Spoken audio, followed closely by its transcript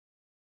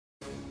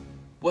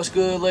What's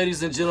good,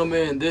 ladies and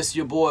gentlemen? This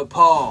your boy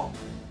Paul,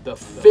 the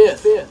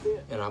fifth,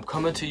 and I'm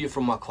coming to you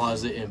from my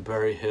closet in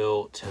Berry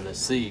Hill,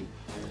 Tennessee.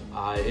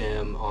 I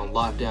am on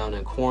lockdown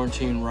and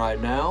quarantine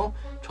right now,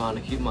 trying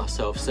to keep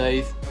myself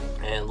safe,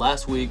 and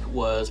last week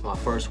was my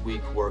first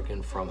week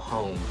working from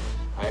home.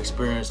 I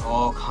experienced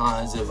all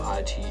kinds of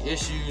IT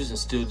issues and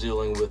still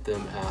dealing with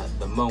them at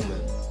the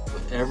moment.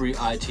 With every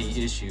IT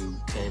issue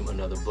came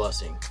another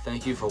blessing.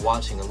 Thank you for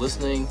watching and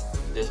listening.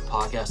 This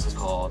podcast is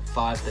called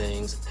 5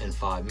 Things in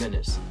 5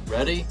 Minutes.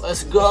 Ready?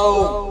 Let's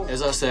go!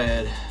 As I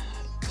said,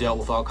 dealt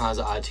with all kinds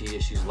of IT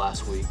issues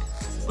last week,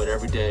 but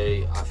every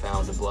day I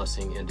found a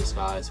blessing in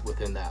disguise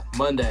within that.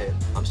 Monday,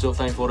 I'm still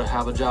thankful to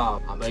have a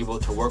job. I'm able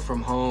to work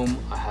from home,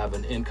 I have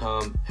an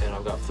income, and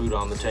I've got food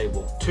on the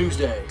table.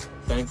 Tuesday,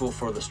 thankful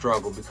for the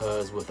struggle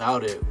because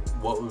without it,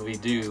 what would we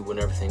do when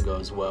everything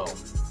goes well?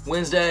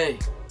 Wednesday,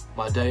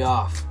 my day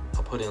off.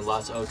 I put in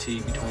lots of OT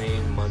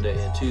between Monday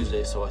and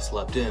Tuesday, so I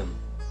slept in.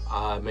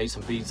 I made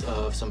some beats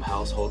of some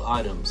household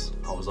items.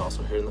 I was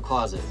also here in the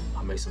closet.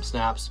 I made some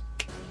snaps,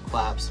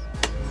 claps,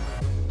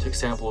 took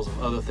samples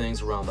of other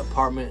things around the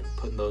apartment,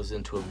 putting those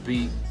into a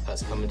beat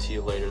that's coming to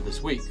you later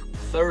this week.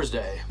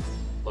 Thursday,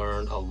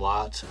 learned a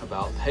lot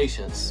about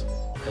patience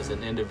as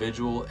an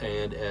individual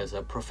and as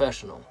a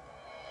professional.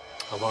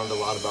 I learned a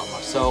lot about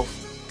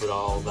myself, but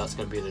all that's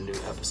going to be in a new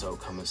episode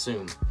coming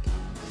soon.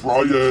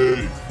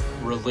 Friday!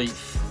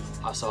 Relief.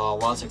 I saw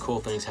lots of cool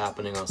things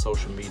happening on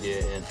social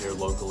media and here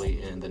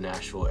locally in the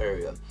Nashville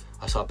area.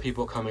 I saw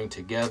people coming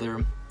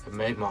together. It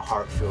made my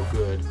heart feel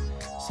good.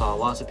 Saw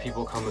lots of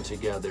people coming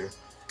together.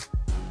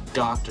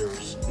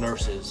 Doctors,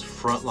 nurses,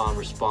 frontline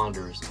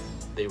responders.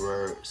 They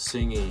were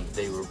singing,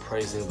 they were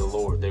praising the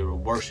Lord, they were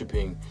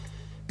worshiping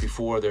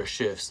before their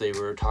shifts. They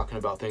were talking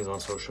about things on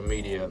social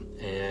media,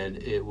 and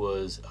it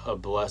was a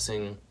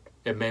blessing.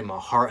 It made my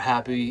heart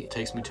happy. It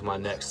takes me to my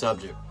next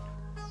subject.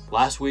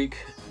 Last week,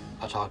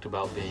 I talked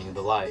about being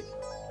the light.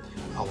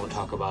 I want to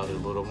talk about it a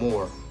little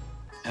more.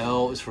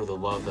 L is for the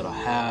love that I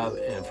have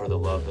and for the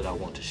love that I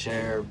want to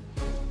share.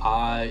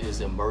 I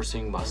is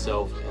immersing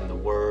myself in the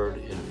Word,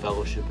 in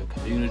fellowship and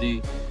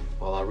community.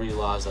 While I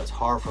realize that's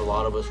hard for a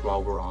lot of us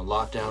while we're on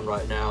lockdown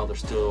right now, there's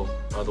still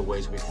other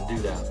ways we can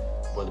do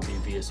that, whether it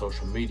be via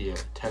social media,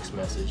 text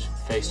message,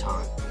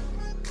 FaceTime.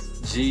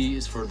 G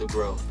is for the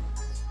growth.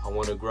 I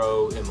want to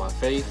grow in my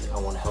faith. I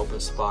want to help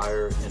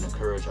inspire and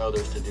encourage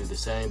others to do the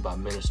same by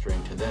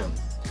ministering to them.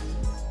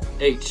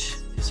 H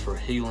is for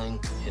healing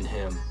in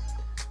Him.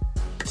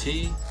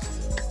 T,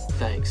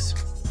 thanks.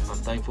 I'm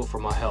thankful for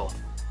my health.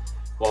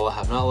 While I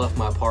have not left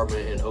my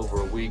apartment in over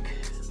a week,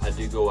 I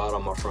do go out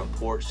on my front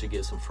porch to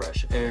get some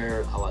fresh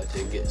air. I like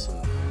to get some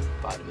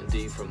vitamin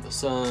D from the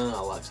sun. I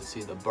like to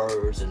see the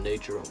birds and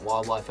nature and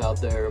wildlife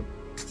out there.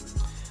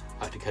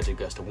 I like to catch a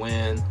gust of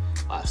wind.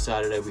 Last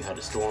Saturday we had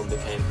a storm that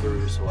came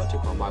through, so I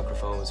took my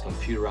microphone's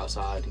computer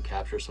outside and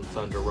captured some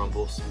thunder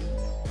rumbles.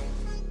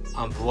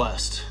 I'm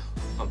blessed.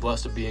 I'm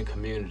blessed to be in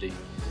community.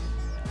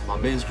 My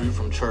men's group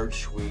from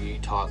church, we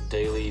talk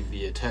daily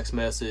via text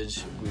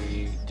message.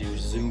 We do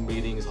Zoom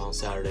meetings on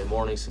Saturday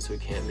mornings since we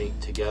can't meet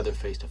together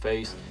face to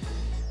face.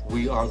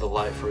 We are the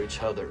light for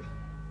each other.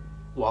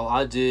 While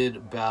I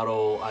did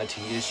battle IT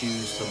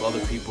issues, some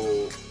other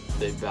people,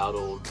 they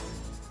battled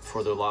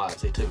for their lives.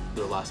 They took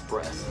their last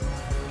breath.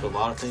 Put a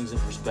lot of things in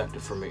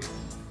perspective for me.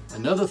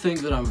 Another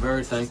thing that I'm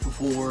very thankful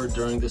for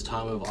during this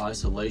time of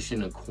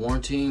isolation and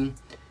quarantine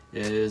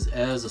is,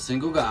 as a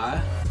single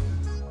guy,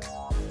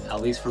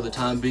 at least for the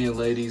time being,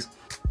 ladies,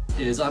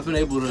 is I've been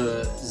able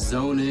to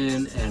zone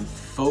in and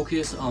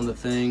focus on the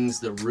things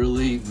that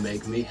really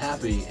make me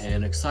happy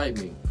and excite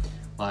me.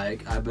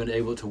 Like, I've been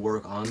able to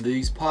work on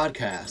these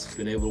podcasts,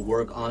 been able to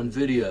work on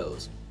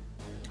videos.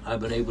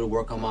 I've been able to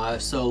work on my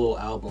solo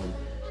album,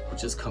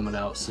 which is coming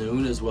out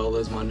soon, as well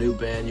as my new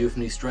band,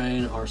 Euphony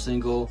Strain, our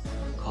single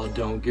called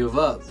Don't Give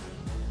Up.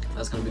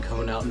 That's going to be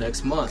coming out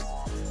next month.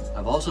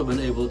 I've also been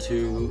able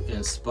to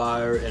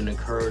inspire and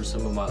encourage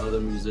some of my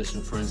other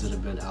musician friends that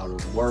have been out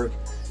of work,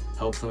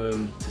 help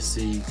them to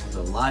see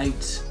the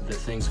light, that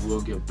things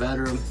will get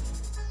better.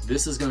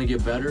 This is going to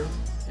get better.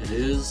 It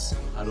is.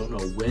 I don't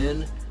know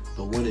when,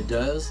 but when it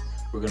does,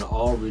 we're going to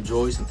all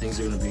rejoice and things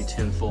are going to be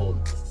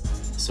tenfold.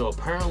 So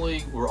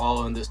apparently, we're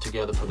all in this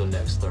together for the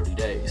next 30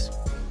 days.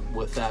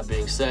 With that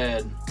being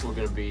said, we're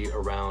going to be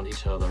around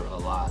each other a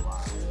lot.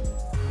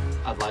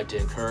 I'd like to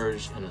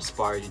encourage and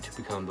inspire you to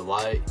become the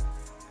light.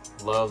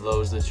 Love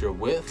those that you're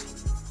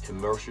with.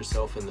 Immerse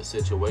yourself in the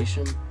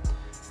situation.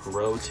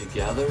 Grow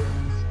together.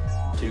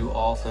 Do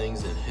all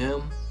things in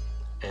Him.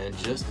 And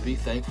just be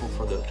thankful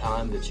for the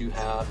time that you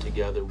have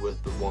together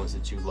with the ones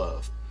that you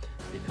love.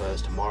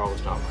 Because tomorrow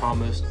is not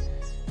promised.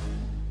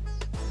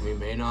 We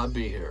may not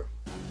be here.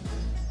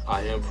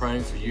 I am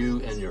praying for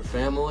you and your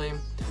family.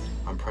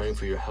 I'm praying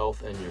for your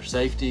health and your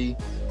safety.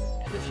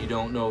 And if you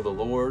don't know the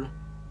Lord,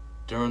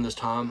 during this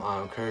time,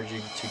 I encourage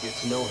you to get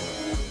to know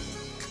Him.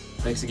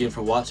 Thanks again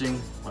for watching.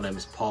 My name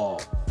is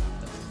Paul,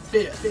 the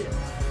fifth.